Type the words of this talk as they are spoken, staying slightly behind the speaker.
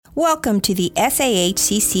Welcome to the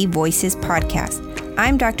SAHCC Voices podcast.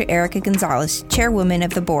 I'm Dr. Erica Gonzalez, chairwoman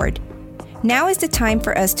of the board. Now is the time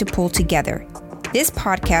for us to pull together. This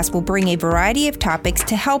podcast will bring a variety of topics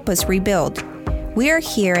to help us rebuild. We are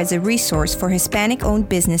here as a resource for Hispanic-owned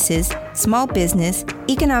businesses, small business,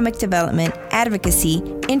 economic development, advocacy,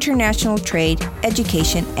 international trade,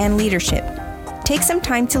 education, and leadership. Take some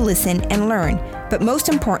time to listen and learn, but most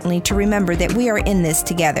importantly, to remember that we are in this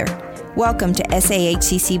together. Welcome to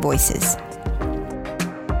SAHCC Voices.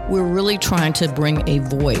 We're really trying to bring a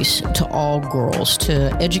voice to all girls,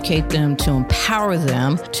 to educate them, to empower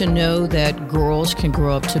them, to know that girls can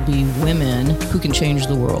grow up to be women who can change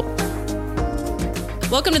the world.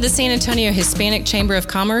 Welcome to the San Antonio Hispanic Chamber of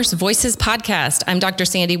Commerce Voices podcast. I'm Dr.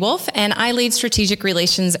 Sandy Wolf, and I lead strategic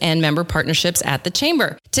relations and member partnerships at the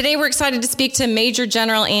Chamber. Today, we're excited to speak to Major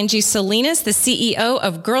General Angie Salinas, the CEO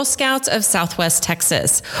of Girl Scouts of Southwest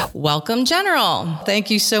Texas. Welcome, General.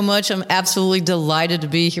 Thank you so much. I'm absolutely delighted to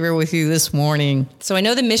be here with you this morning. So I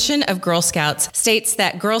know the mission of Girl Scouts states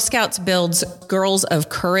that Girl Scouts builds girls of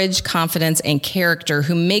courage, confidence, and character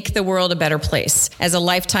who make the world a better place. As a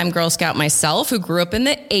lifetime Girl Scout myself, who grew up in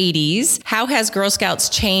the 80s, how has Girl Scouts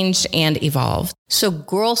changed and evolved? So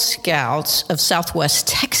Girl Scouts of Southwest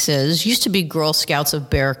Texas used to be Girl Scouts of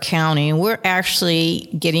Bexar County, and we're actually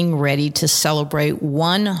getting ready to celebrate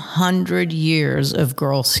 100 years of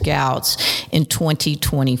Girl Scouts in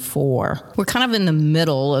 2024. We're kind of in the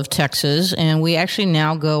middle of Texas, and we actually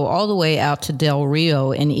now go all the way out to Del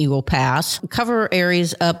Rio and Eagle Pass, cover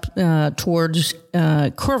areas up towards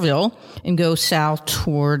Kerrville, and go south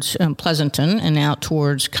towards Pleasanton and out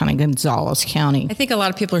towards kind of Gonzales County. I think a lot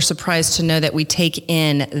of people are surprised to know that we take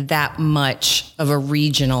in that much of a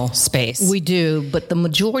regional space. We do, but the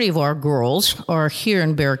majority of our girls are here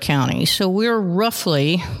in Bexar County. So we're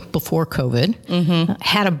roughly, before COVID,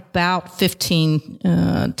 had about 15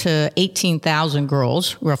 to 18,000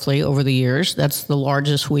 girls, roughly, over the years. That's the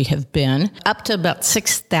largest we have been, up to about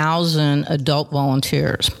 6,000 adult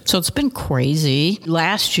volunteers. So it's been crazy.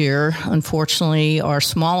 Last year, unfortunately, our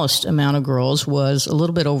smallest amount of girls was a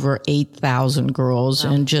little bit over 8,000 girls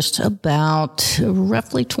and just about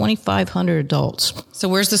roughly 2,500 adults. So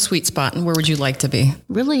where's the sweet spot, and where would you like to be?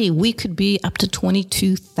 Really, we could be up to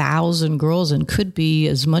 22,000 girls and could be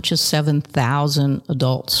as much as 7,000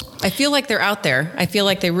 adults. I feel like they're out there. I feel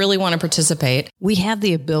like they really want to participate. We have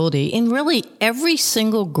the ability, and really every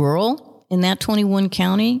single girl in that 21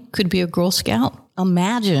 county could be a Girl Scout.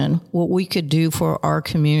 Imagine what we could do for our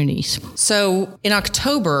communities. So in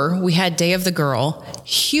October, we had Day of the Girl,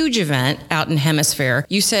 huge event out in Hemisphere.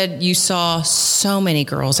 You said you saw so many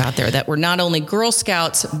girls out there that were not only Girl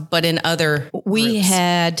Scouts, but in other We groups.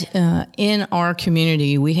 had, in our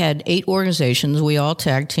community, we had 8 organizations. We all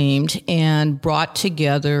tag teamed and brought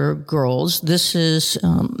together girls. This is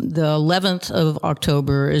the 11th of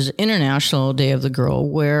October is International Day of the Girl,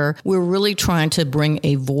 where we're really trying to bring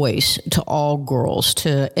a voice to all girls,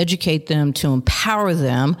 to educate them, to empower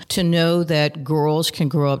them, to know that girls can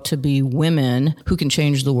grow up to be women who can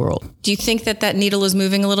change the world. Do you think that that needle is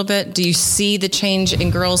moving a little bit? Do you see the change in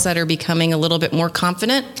girls that are becoming a little bit more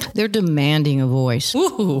confident? They're demanding a voice.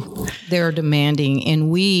 Ooh. They're demanding, and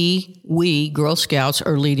we Girl Scouts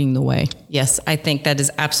are leading the way. Yes, I think that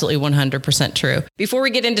is absolutely 100% true. Before we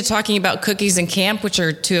get into talking about cookies and camp, which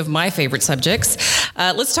are 2 of my favorite subjects,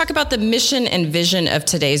 let's talk about the mission and vision of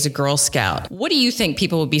today's Girl Scout. What do you think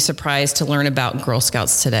people would be surprised to learn about Girl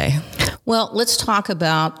Scouts today? Well, let's talk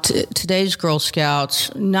about today's Girl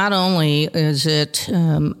Scouts. Not only is it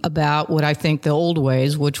about what I think the old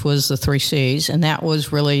ways, which was the 3 C's, and that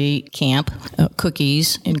was really camp,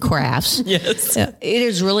 cookies, and crafts. Yes. It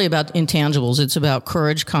is really about intangibles. It's about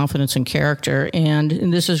courage, confidence, and character. And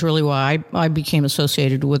this is really why I became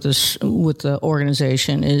associated with the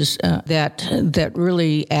organization, is that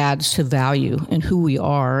really adds to value and who we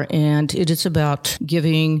are. And it is about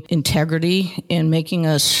giving integrity and making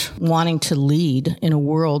us wanting to lead in a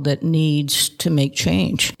world that needs to make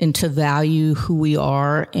change and to value who we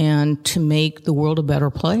are and to make the world a better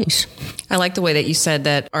place. I like the way that you said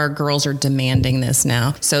that our girls are demanding this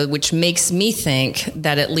now. So, which makes me think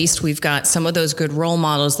that at least we've got some of those good role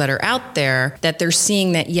models that are out there, that they're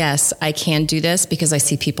seeing that, yes, I can do this because I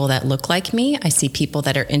see people that look like me. I see people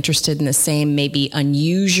that are interested in the same, maybe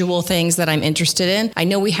unusual things that I'm interested in. I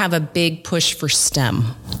know we have a big push for STEM.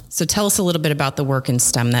 So tell us a little bit about the work in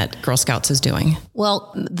STEM that Girl Scouts is doing.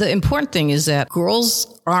 Well, the important thing is that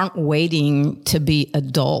girls aren't waiting to be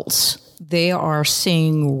adults. they are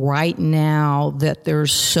seeing right now that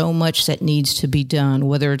there's so much that needs to be done,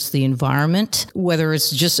 whether it's the environment, whether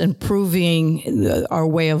it's just improving our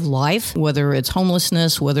way of life, whether it's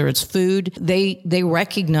homelessness, whether it's food. They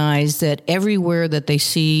recognize that everywhere that they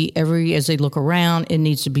see, as they look around, it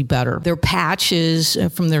needs to be better. Their patch is,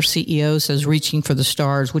 from their CEO, says reaching for the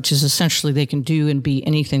stars, which is essentially they can do and be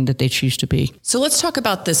anything that they choose to be. So let's talk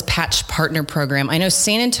about this Patch Partner Program. I know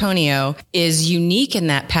San Antonio is unique in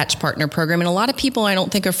that Patch Partner Program, and a lot of people I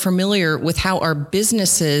don't think are familiar with how our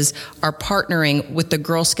businesses are partnering with the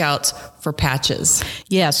Girl Scouts for patches.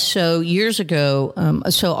 Yes. So years ago,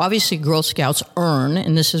 so obviously Girl Scouts earn,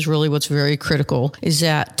 and this is really what's very critical, is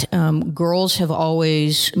that girls have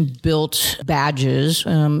always built badges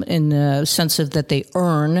in the sense of that they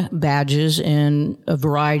earn badges in a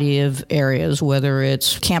variety of areas, whether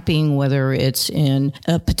it's camping, whether it's in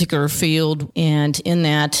a particular field. And in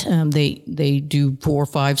that, they do 4,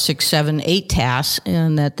 5, 6, 7, 8 tasks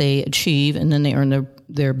and that they achieve, and then they earn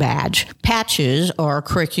their badge. Patches are a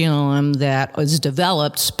curriculum that is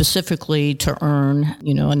developed specifically to earn,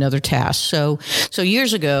 another task. So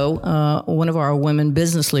years ago, one of our women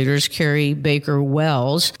business leaders, Carrie Baker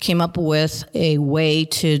Wells, came up with a way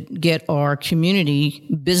to get our community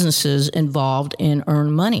businesses involved and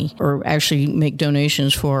earn money, or actually make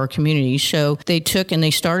donations for our community. So they took and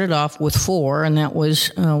they started off with 4, and that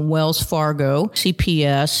was Wells Fargo,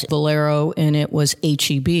 CPS, Valero, and it was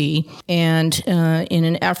HEB. And in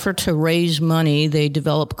an effort to raise money, they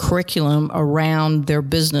developed curriculum around their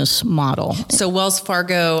business model. So Wells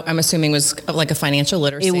Fargo, I'm assuming, was like a financial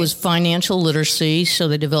literacy. It was financial literacy. So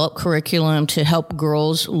they developed curriculum to help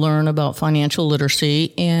girls learn about financial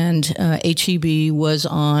literacy. And HEB was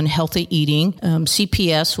on healthy eating.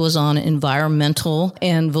 CPS was on environmental,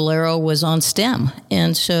 and Valero was on STEM.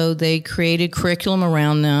 And so they created curriculum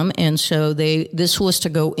around them. And so this was to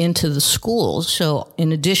go into the schools. So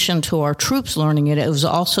in addition to our troops learning it, it was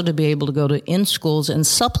also to be able to go to in schools and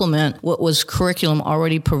supplement what was curriculum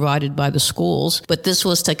already provided by the schools. But this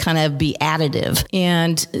was to kind of be additive.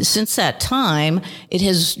 And since that time, it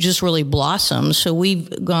has just really blossomed. So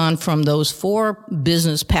we've gone from those 4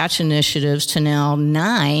 business patch initiatives to now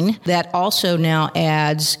 9 that also now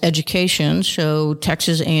adds education. So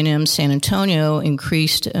Texas A&M San Antonio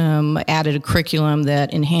added a curriculum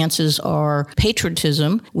that enhances our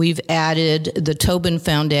patriotism. We've added the Tobin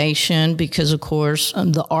Foundation because, of course,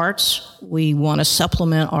 the arts. We want to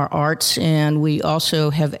supplement our arts, and we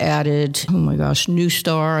also have added, New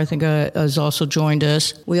Star, I think, has also joined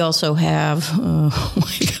us. We also have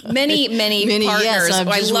many partners. Yes,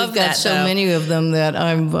 I love that. So many of them that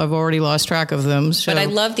I've already lost track of them. So. But I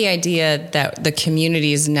love the idea that the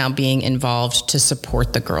community is now being involved to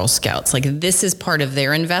support the Girl Scouts. Like, this is part of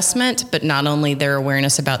their investment, but not only their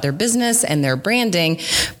awareness about their business and their branding,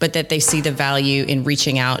 but that they see the value in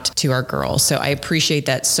reaching out to our girls. So I appreciate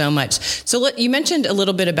that so much. So you mentioned a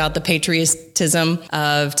little bit about the patriotism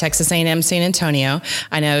of Texas A&M San Antonio.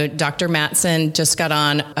 I know Dr. Matson just got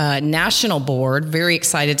on a national board. Very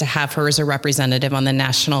excited to have her as a representative on the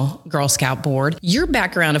National Girl Scout Board. Your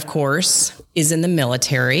background, of course, is in the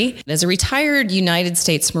military. As a retired United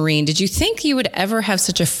States Marine, did you think you would ever have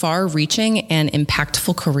such a far-reaching and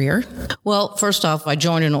impactful career? Well, first off, I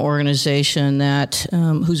joined an organization that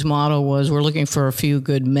whose motto was, we're looking for a few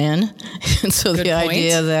good men. And so the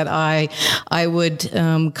idea that I would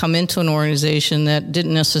come into an organization that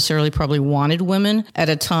didn't necessarily probably wanted women at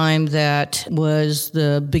a time that was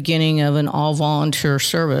the beginning of an all-volunteer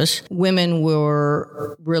service. Women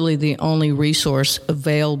were really the only resource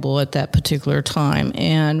available at that particular time.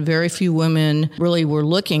 And very few women really were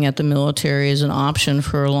looking at the military as an option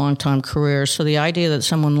for a long-time career. So the idea that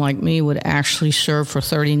someone like me would actually serve for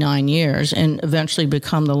 39 years and eventually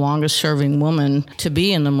become the longest-serving woman to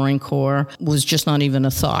be in the Marine Corps was just not even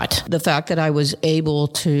a thought. The fact that I was able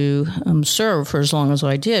to serve for as long as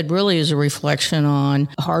I did really is a reflection on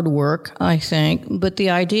hard work, I think, but the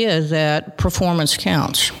idea that performance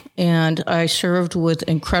counts. And I served with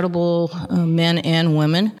incredible men and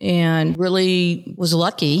women, and really was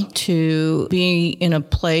lucky to be in a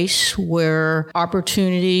place where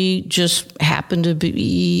opportunity just happened to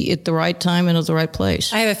be at the right time and at the right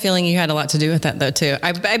place. I have a feeling you had a lot to do with that, though, too.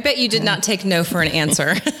 I bet you did not take no for an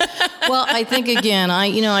answer. Well, I think again,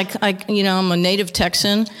 I'm a native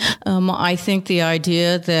Texan. I think the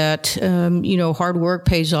idea that hard work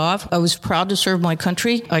pays off. I was proud to serve my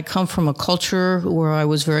country. I come from a culture where I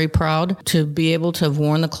was very proud to be able to have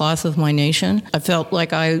worn the cloth of my nation. I felt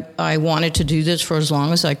like I wanted to do this for as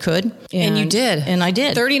long as I could, and you did, and I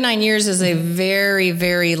did. 39 years is a very,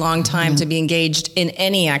 very long time to be engaged in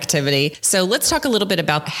any activity. So let's talk a little bit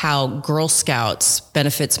about how Girl Scouts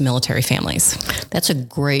benefits military families. That's a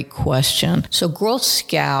great question. So Girl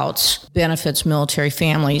Scouts benefits military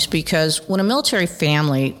families because when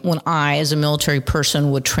I, as a military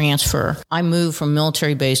person, would transfer, I moved from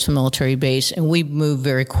military base to military base, and we moved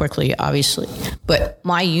very quickly, obviously. But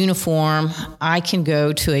my uniform, I can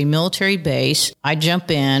go to a military base, I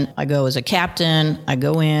jump in, I go as a captain, I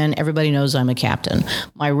go in, everybody knows I'm a captain.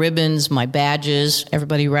 My ribbons, my badges,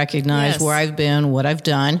 everybody recognizes where I've been, what I've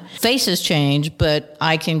done. Faces change, but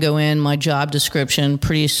I can go in, my job description,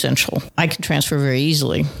 pretty essential. I can transfer very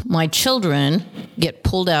easily. My children get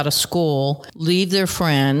pulled out of school, leave their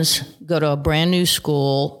friends, go to a brand new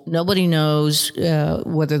school. Nobody knows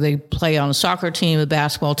whether they play on a soccer team, a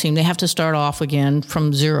basketball team. They have to start off again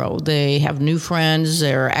from zero. They have new friends.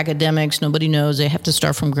 They're academics. Nobody knows. They have to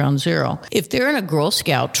start from ground zero. If they're in a Girl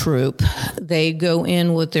Scout troop, they go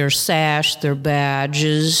in with their sash, their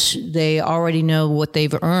badges. They already know what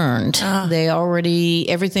they've earned.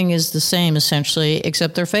 Everything is the same essentially,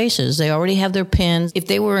 except their faces. They already have their pins. If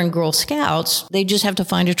they were in Girl Scouts, they just have to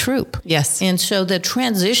find a troop. Yes. And so the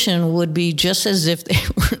transition would be just as if they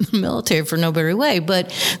were in the military for no better way, but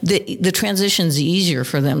the transition's easier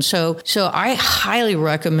for them. So I highly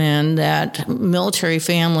recommend that military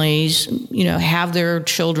families, have their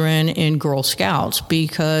children in Girl Scouts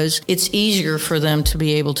because it's easier for them to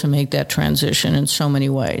be able to make that transition in so many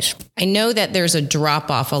ways. I know that there's a drop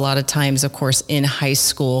off a lot of times, of course, in high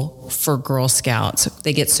school for Girl Scouts.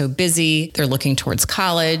 They get so busy. They're looking towards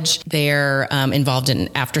college. They're involved in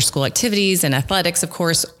after school activities and athletics, of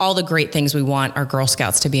course, all the great things we want our Girl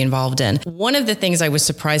Scouts to be involved in. One of the things I was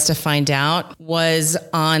surprised to find out was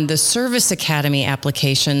on the Service Academy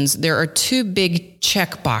applications, there are two big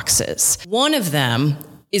check boxes. One of them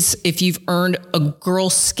is if you've earned a Girl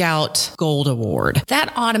Scout Gold Award.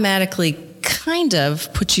 That automatically kind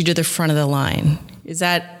of puts you to the front of the line.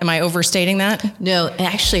 Am I overstating that? No,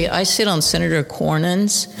 actually, I sit on Senator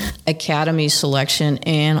Cornyn's Academy selection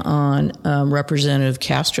and on Representative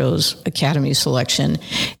Castro's Academy selection.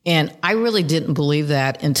 And I really didn't believe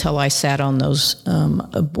that until I sat on those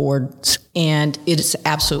boards. And it is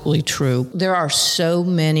absolutely true. There are so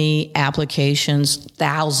many applications,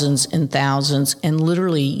 thousands and thousands, and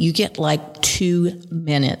literally you get like 2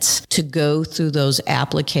 minutes to go through those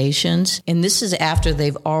applications. And this is after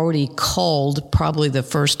they've already culled probably the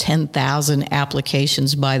first 10,000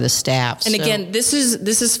 applications by the staff. And again, this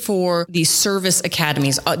is for the service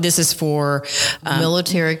academies. This is for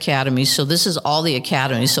military academies. So this is all the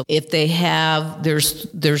academies. So if they have,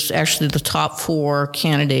 there's actually the top 4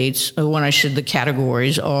 candidates. The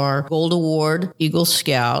categories are Gold Award, Eagle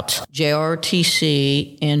Scout,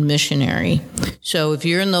 JROTC, and Missionary. So if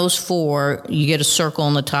you're in those 4, you get a circle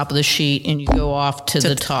on the top of the sheet and you go off to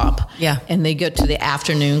the top. Yeah. And they get to the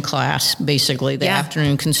afternoon class, basically, the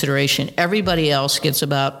afternoon consideration. Everybody else gets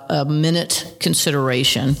about a minute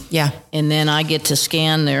consideration. Yeah. And then I get to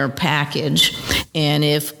scan their package. And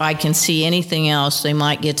if I can see anything else, they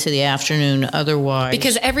might get to the afternoon otherwise.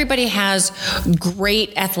 Because everybody has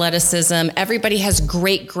great athleticism. Everybody has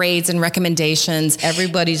great grades and recommendations.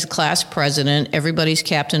 Everybody's class president. Everybody's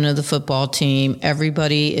captain of the football team.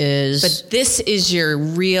 Everybody is. But this is your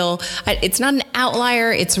real, it's not an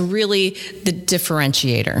outlier. It's really the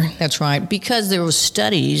differentiator. That's right. Because there were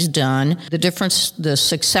studies done, the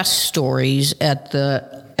success stories at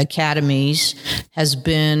the academies has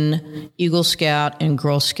been Eagle Scout and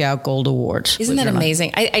Girl Scout Gold Awards. Isn't that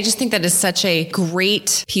amazing? I just think that is such a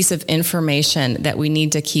great piece of information that we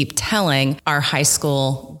need to keep telling our high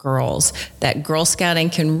school girls, that Girl Scouting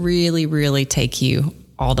can really, really take you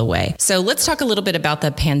all the way. So let's talk a little bit about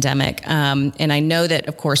the pandemic. And I know that,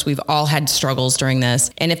 of course, we've all had struggles during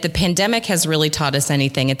this. And if the pandemic has really taught us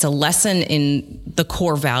anything, it's a lesson in the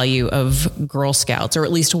core value of Girl Scouts, or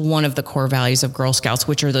at least one of the core values of Girl Scouts,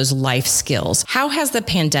 which are those life skills. How has the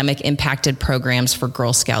pandemic impacted programs for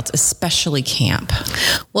Girl Scouts, especially camp?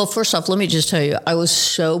 Well, first off, let me just tell you, I was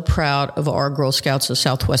so proud of our Girl Scouts of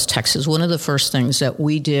Southwest Texas. One of the first things that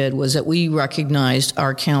we did was that we recognized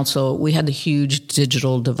our council. We had the huge digital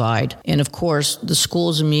digital divide. And of course, the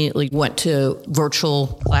schools immediately went to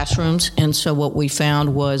virtual classrooms. And so what we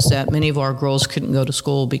found was that many of our girls couldn't go to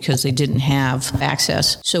school because they didn't have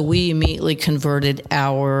access. So we immediately converted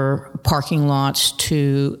our parking lots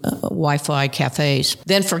to Wi-Fi cafes.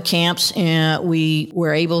 Then for camps, we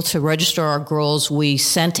were able to register our girls. We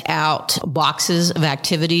sent out boxes of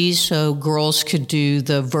activities so girls could do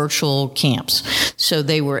the virtual camps. So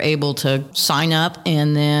they were able to sign up,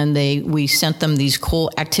 and then we sent them these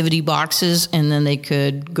cool activity boxes, and then they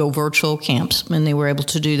could go virtual camps, and they were able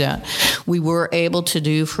to do that. We were able to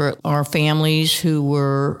do for our families who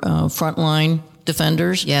were frontline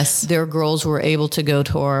defenders. Yes. Their girls were able to go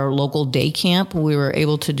to our local day camp. We were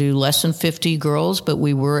able to do less than 50 girls, but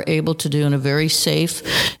we were able to do in a very safe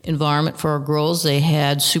environment for our girls. They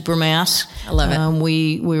had super masks. I love it.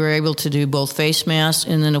 We were able to do both face masks,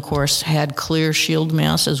 and then of course had clear shield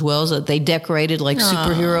masks as well, as they decorated like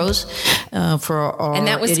superheroes for our and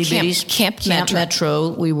that was itty-bitties. Camp Metro.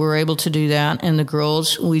 We were able to do that, and the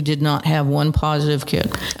girls, we did not have one positive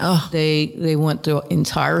kid. Oh. They went the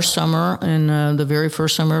entire summer, and the very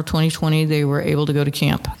first summer of 2020, they were able to go to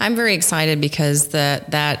camp. I'm very excited because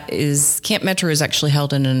Camp Metro is actually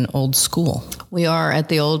held in an old school. We are at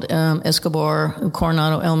the old Escobar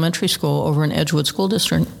Coronado Elementary School over in Edgewood School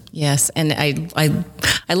District. Yes, and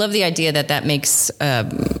I love the idea that makes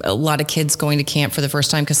a lot of kids going to camp for the first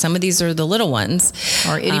time, because some of these are the little ones,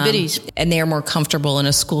 our itty bitties, and they are more comfortable in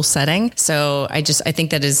a school setting. So I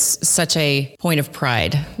think that is such a point of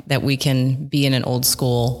pride that we can be in an old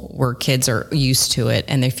school where kids are used to it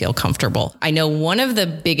and they feel comfortable. I know one of the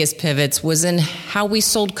biggest pivots was in how we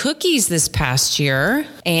sold cookies this past year,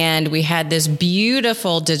 and we had this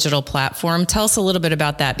beautiful digital platform. Tell us a little bit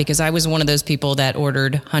about that, because I was one of those people that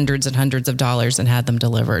ordered hundreds and hundreds of dollars and had them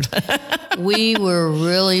delivered. We were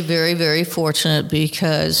really very, very fortunate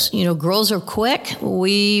because, girls are quick.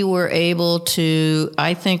 We were able to,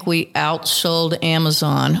 I think we outsold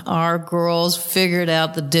Amazon. Our girls figured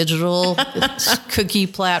out the digital cookie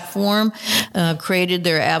platform, created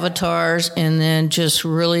their avatars, and then just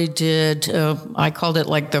really did, I called it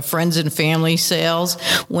like the friends and family sales,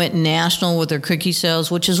 went national with their cookie sales,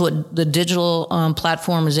 which is what the digital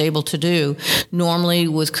platform is able to do. Normally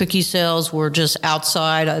with cookie sales, we're just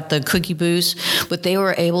outside at the cookie booths, but they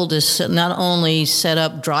were able to not only set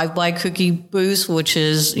up drive-by cookie booths, which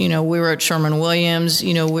is, we were at Sherman-Williams,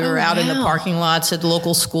 we were out in the parking lots at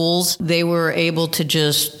local schools. They were able to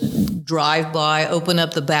just drive by, open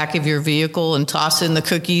up the back of your vehicle and toss in the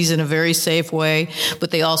cookies in a very safe way.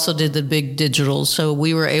 But they also did the big digital. So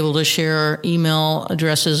we were able to share email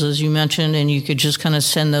addresses, as you mentioned, and you could just kind of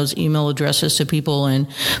send those email addresses to people, and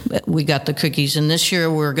we got the cookies. And this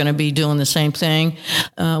year we're going to be doing the same thing.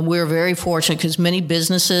 We're very fortunate because many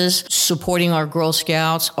businesses supporting our Girl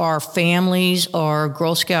Scouts, our families, our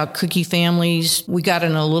Girl Scout cookie families, we got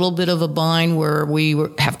in a little bit of a bind where we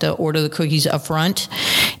have to order the cookies up front.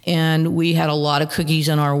 And we had a lot of cookies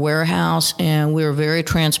in our warehouse, and we were very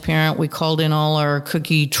transparent. We called in all our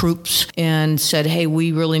cookie troops and said, hey,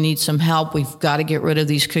 we really need some help. We've got to get rid of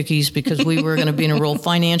these cookies because we were going to be in a real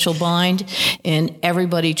financial bind. And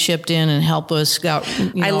everybody chipped in and helped us.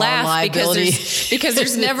 I laugh because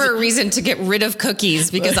there's never a reason to get rid of cookies,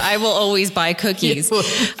 because I will always buy cookies.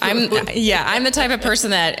 I'm the type of person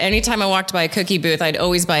that anytime I walked by a cookie booth, I'd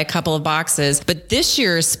always buy a couple of boxes. But this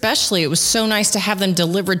year especially, it was so nice to have them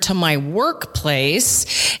delivered to my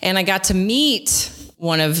workplace, and I got to meet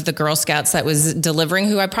one of the Girl Scouts that was delivering,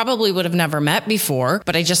 who I probably would have never met before,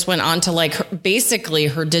 but I just went on to basically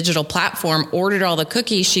her digital platform, ordered all the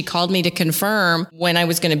cookies. She called me to confirm when I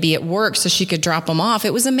was going to be at work so she could drop them off.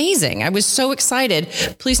 It was amazing. I was so excited.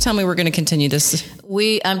 Please tell me we're going to continue this.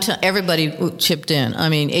 Everybody chipped in. I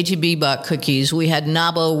mean, HEB bought cookies. We had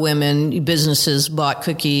NABO women businesses bought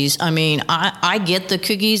cookies. I mean, I get the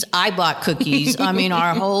cookies. I bought cookies. I mean,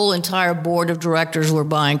 our whole entire board of directors were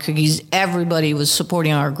buying cookies. Everybody was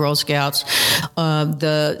supporting our Girl Scouts.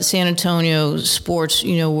 The San Antonio sports,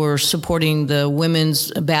 were supporting the women's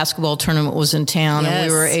basketball tournament was in town. Yes. And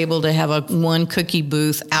we were able to have one cookie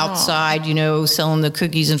booth outside, selling the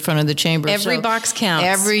cookies in front of the chamber. Every box counts.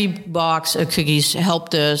 Every box of cookies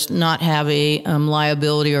helped us not have a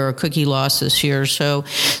liability or a cookie loss this year. So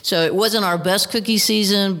it wasn't our best cookie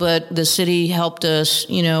season, but the city helped us,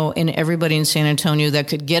 and everybody in San Antonio that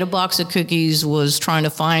could get a box of cookies was trying to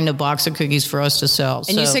find a box of cookies for us to sell themselves.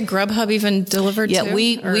 And you said Grubhub even delivered too? Yeah,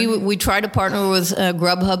 we tried to partner with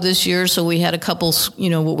Grubhub this year, so we had a couple,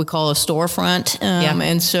 what we call a storefront.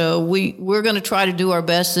 And so we're going to try to do our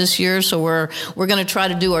best this year. So we're going to try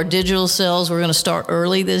to do our digital sales. We're going to start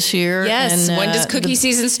early this year. Yes. And, when does cookie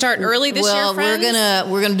season start early this year, friends?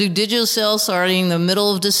 We're gonna do digital sales starting the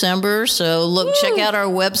middle of December. So check out our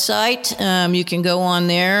website. You can go on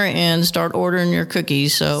there and start ordering your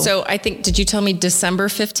cookies. So I think, did you tell me December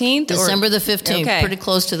 15th? December the 15th. Okay. Pretty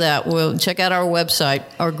close to that. We'll check out our website,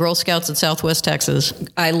 our Girl Scouts at Southwest Texas.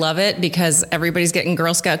 I love it because everybody's getting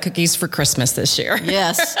Girl Scout cookies for Christmas this year.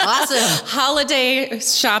 Yes. Awesome. Holiday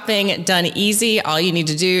shopping done easy. All you need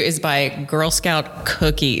to do is buy Girl Scout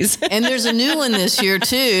cookies. And there's a new one this year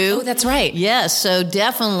too. Oh, that's right. Yes. So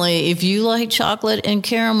definitely, if you like chocolate and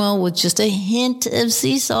caramel with just a hint of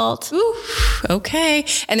sea salt. Ooh, okay.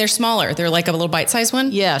 And they're smaller. They're like a little bite-sized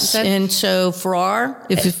one? Yes. And so for our...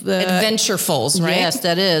 Adventurefuls, right? Yes,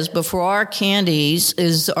 that is. But for our candies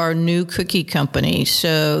is our new cookie company.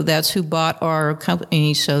 So that's who bought our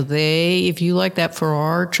company. So if you like that for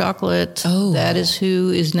our chocolate, that is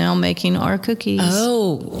who is now making our cookies.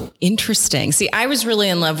 Oh, interesting. See, I was really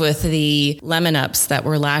in love with the Lemon Ups that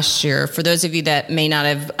were last year. For those of you that may not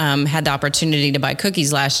have had the opportunity to buy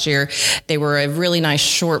cookies last year, they were a really nice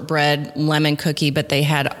shortbread lemon cookie, but they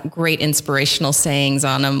had great inspirational sayings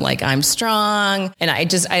on them, like "I'm strong." And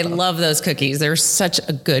I love those cookies. They're such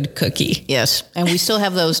a good cookie. Yes. And we still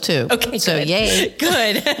have those too. Okay. So good. Yay.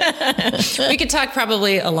 Good. We could talk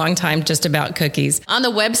probably a long time just about cookies. On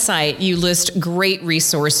the website, you list great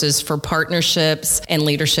resources for partnerships and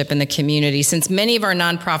leadership in the community. Since many of our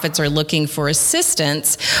nonprofits are looking for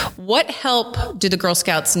assistance, what help do the Girl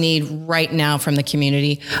Scouts need right now from the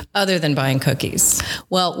community other than buying cookies?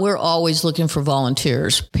 Well, we're always looking for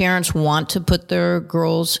volunteers. Parents want to put their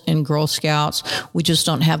girls in Girl Scouts. We just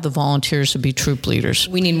don't have the volunteers to be troop leaders.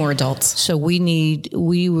 We need more adults. So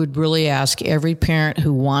we would really ask every parent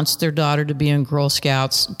who wants their daughter to be in Girl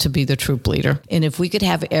Scouts to be the troop leader. And if we could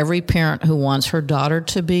have every parent who wants her daughter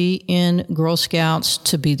to be in Girl Scouts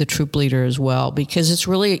to be the troop leader as well, because it's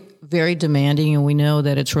really very demanding, and we know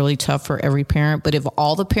that it's really tough for every parent. But if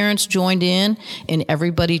all the parents joined in and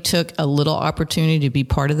everybody took a little opportunity to be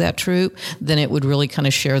part of that troop, then it would really kind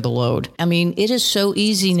of share the load. I mean, it is so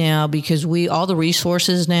easy now because all the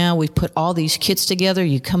resources now, we've put all these kits together.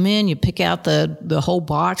 You come in, you pick out the whole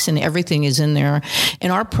box and everything is in there.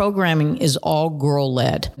 And our programming is all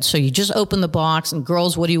girl-led. So you just open the box and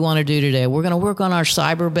girls, what do you want to do today? We're going to work on our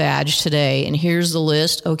cyber badge today. And here's the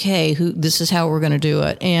list. Okay, this is how we're going to do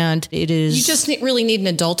it. And it is... You just really need an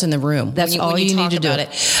adult in the room. That's all you need to do.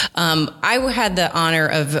 I had the honor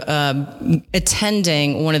of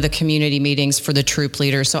attending one of the community meetings for the troop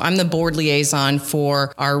leader. So I'm the board liaison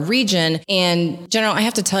for our region. And General, I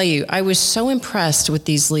have to tell you, I was so impressed with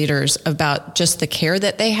these leaders about just the care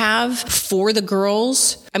that they have for the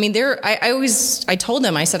girls. I mean, I told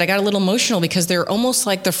them, I said, I got a little emotional because they're almost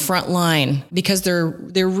like the front line, because they're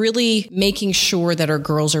really making sure that our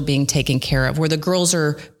girls are being taken care of, where the girls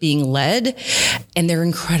are being led, and they're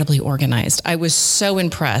incredibly organized. I was so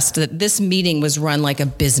impressed that this meeting was run like a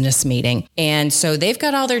business meeting. And so they've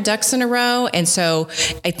got all their ducks in a row. And so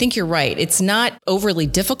I think you're right. It's not overly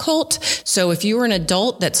difficult. So if you're an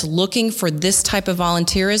adult that's looking for this type of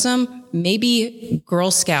volunteerism, maybe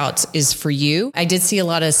Girl Scouts is for you. I did see a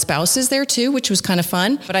lot of spouses there too, which was kind of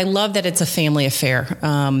fun, but I love that it's a family affair.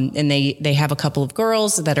 And they have a couple of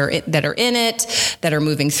girls that are in it, that are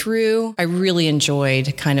moving through. I really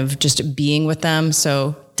enjoyed kind of just being with them.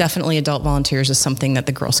 So definitely adult volunteers is something that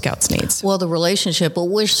the Girl Scouts needs. Well, the relationship, what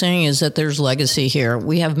we're saying is that there's legacy here.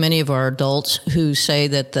 We have many of our adults who say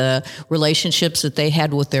that the relationships that they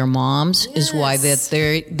had with their moms is why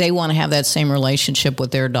that they want to have that same relationship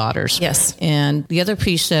with their daughters. Yes. And the other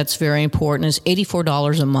piece that's very important is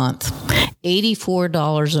 $84 a month.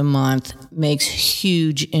 $84 a month makes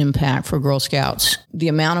huge impact for Girl Scouts. The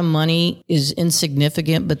amount of money is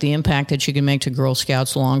insignificant, but the impact that you can make to Girl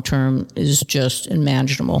Scouts long term is just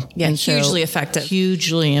unimaginable. Yeah, and hugely effective.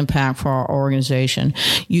 Hugely impactful for our organization.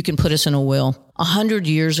 You can put us in a will. 100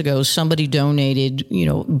 years ago, somebody donated,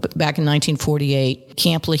 back in 1948,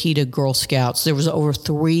 Camp Lahita Girl Scouts. There was over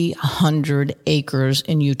 300 acres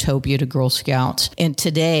in Utopia to Girl Scouts. And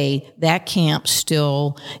today, that camp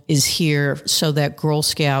still is here so that Girl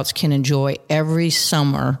Scouts can enjoy every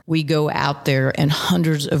summer. We go out there and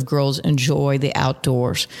hundreds of girls enjoy the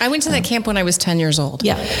outdoors. I went to that camp when I was 10 years old.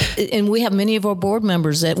 Yeah. And we have many of our board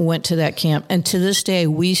members that went to that camp. And to this day,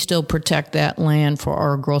 we still protect that land for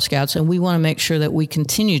our Girl Scouts. And we want to make sure sure that we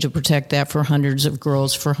continue to protect that for hundreds of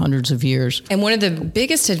girls for hundreds of years. And one of the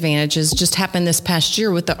biggest advantages just happened this past year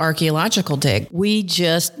with the archaeological dig. We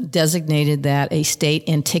just designated that a state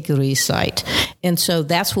antiquity site. And so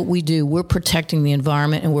that's what we do. We're protecting the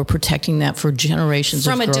environment, and we're protecting that for generations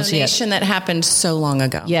of girls. From a donation that happened so long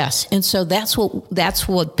ago. Yes. And so that's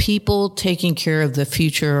what people taking care of the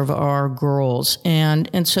future of our girls.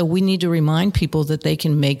 And so we need to remind people that they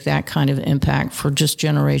can make that kind of impact for just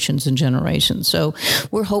generations and generations. So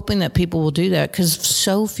we're hoping that people will do that, because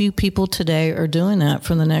so few people today are doing that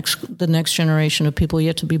for the next generation of people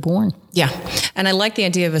yet to be born. Yeah. And I like the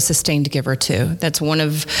idea of a sustained giver too. That's one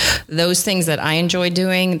of those things that I enjoy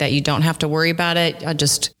doing, that you don't have to worry about it. I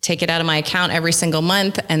just take it out of my account every single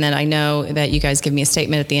month. And then I know that you guys give me a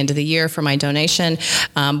statement at the end of the year for my donation.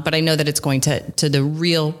 But I know that it's going to the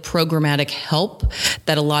real programmatic help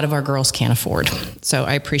that a lot of our girls can't afford. So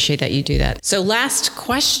I appreciate that you do that. So last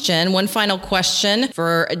question, one final question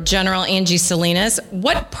for General Angie Salinas.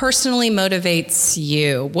 What personally motivates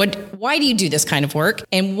you? Why do you do this kind of work?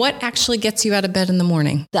 And what actually gets you out of bed in the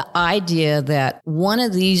morning? The idea that one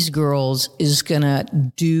of these girls is going to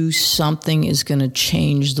do something, is going to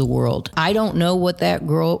change the world. I don't know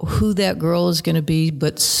who that girl is going to be,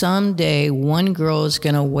 but someday one girl is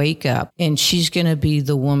going to wake up and she's going to be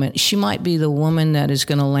the woman. She might be the woman that is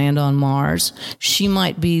going to land on Mars. She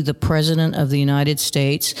might be the president of the United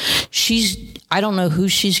States. I don't know who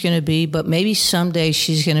she's going to be, but maybe someday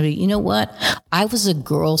she's going to be, you know what? I was a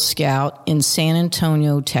Girl Scout in San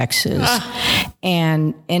Antonio, Texas.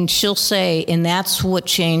 And she'll say, and that's what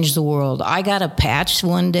changed the world. I got a patch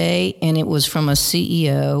one day, and it was from a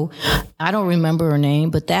CEO. I don't remember her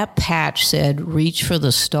name, but that patch said, "Reach for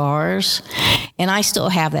the stars." And I still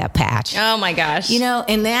have that patch. Oh my gosh.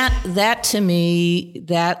 And that to me,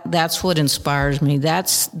 that's what inspires me.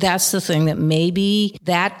 That's the thing, that maybe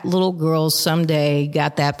that little girl someday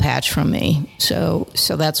got that patch from me. So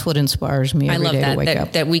that's what inspires me every day to wake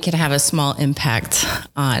up. That we could have a small impact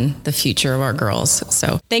on the future of our girls.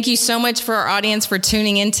 So thank you so much for our audience for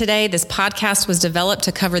tuning in today. This podcast was developed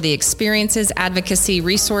to cover the experiences, advocacy,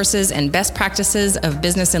 resources, and best practices of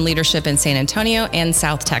business and leadership in San Antonio and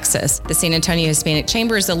South Texas. The San Antonio Hispanic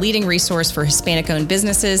Chamber is the leading resource for Hispanic-owned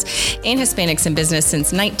businesses and Hispanics in business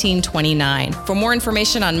since 1929. For more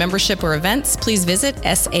information on membership or events, please visit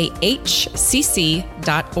sahcc.org.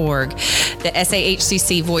 The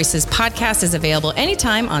SAHCC Voices podcast is available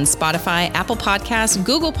anytime on Spotify, Apple Podcasts,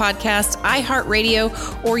 Google Podcasts, iHeartRadio,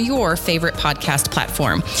 or your favorite podcast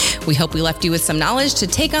platform. We hope we left you with some knowledge to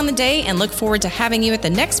take on the day, and look forward to having you at the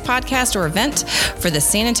next podcast or event for the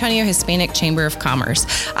San Antonio Hispanic Chamber of Commerce.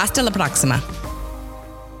 Hasta la próxima.